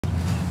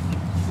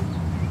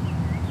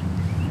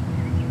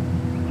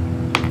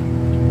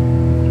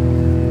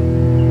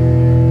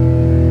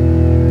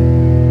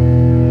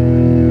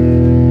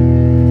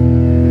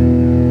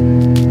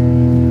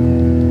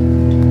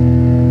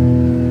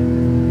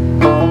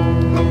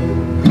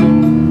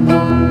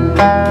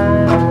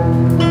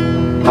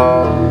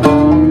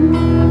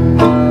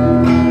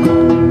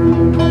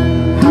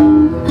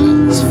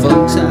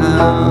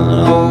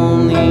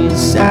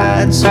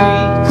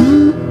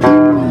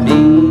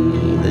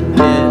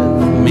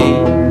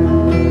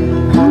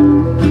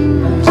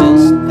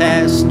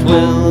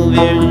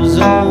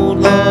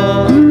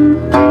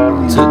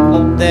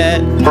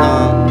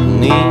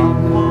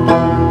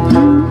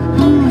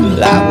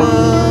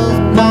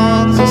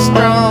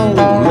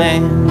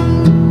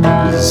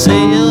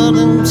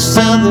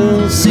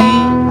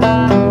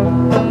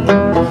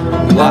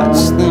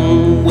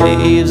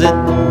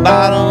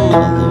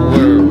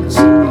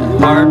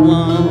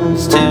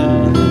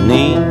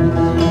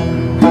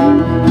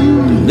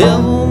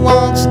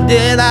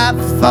did I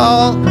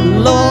fall,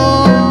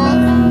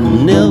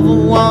 Lord. Never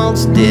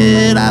once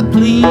did I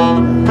plead,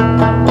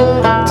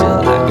 till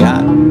I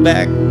got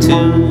back to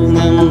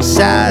them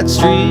side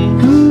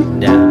streets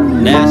down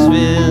in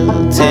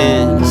Nashville,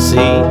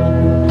 Tennessee.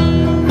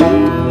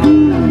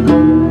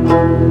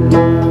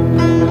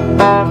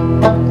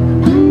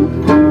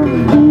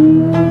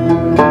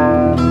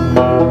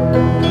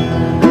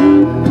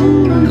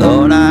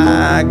 Lord,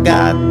 I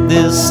got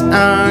this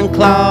iron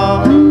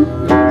claw,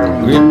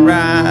 grip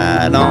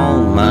right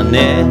on my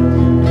neck.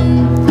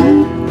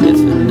 If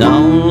it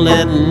don't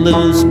let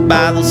loose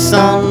by the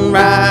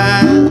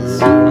sunrise,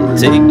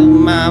 take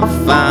my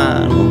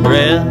final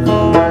breath.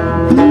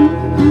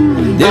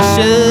 This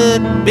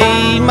should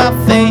be my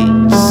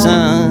fate,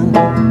 son.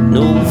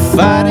 No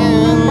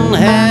fighting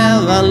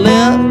have I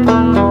left.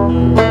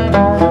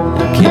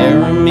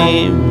 Carry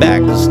me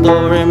back to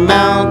Story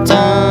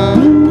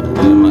Mountain,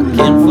 where my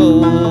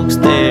kinfolks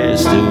there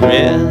still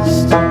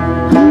rest.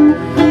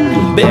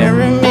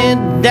 Bury me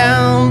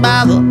down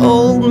by the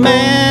old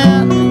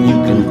man, you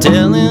can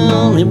tell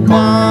him he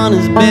won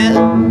his bet.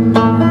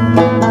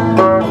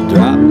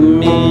 Drop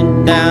me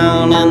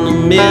down in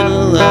the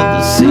middle of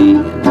the sea,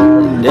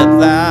 in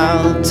death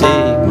I'll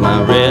take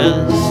my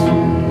rest.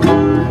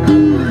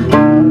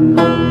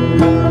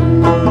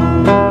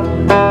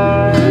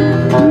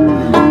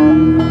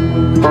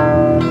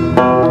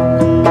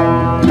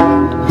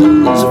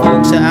 These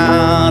folks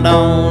out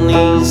on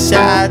these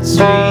side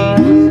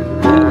streets,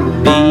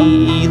 that'll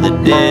be the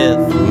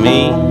death of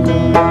me.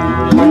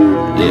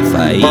 If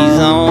I ease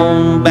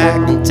on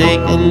back and take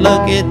a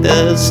look at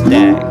the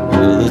stack,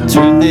 well, the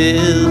truth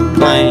is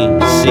plain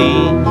to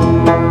see.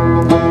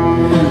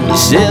 You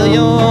sell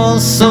your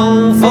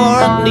soul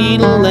for a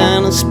needle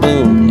and a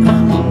spoon,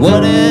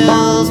 what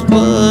else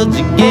would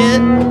you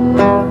get?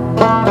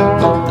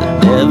 The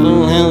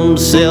devil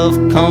himself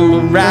come to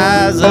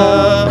rise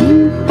up,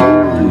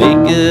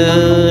 make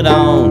good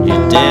on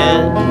your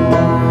debt.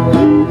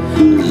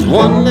 There's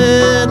one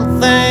little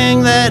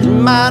thing that you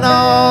might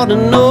ought to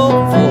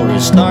know before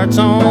it starts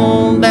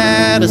on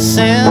that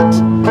ascent.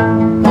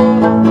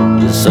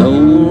 The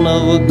soul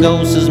of a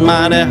ghost is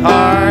mighty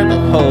hard to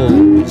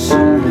hold, so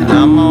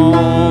I'm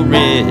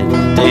already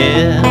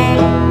dead.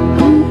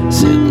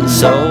 Said the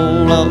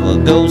soul of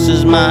a ghost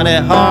is mighty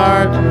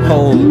hard to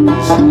hold,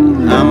 so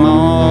I'm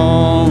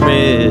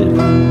already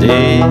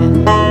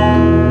dead.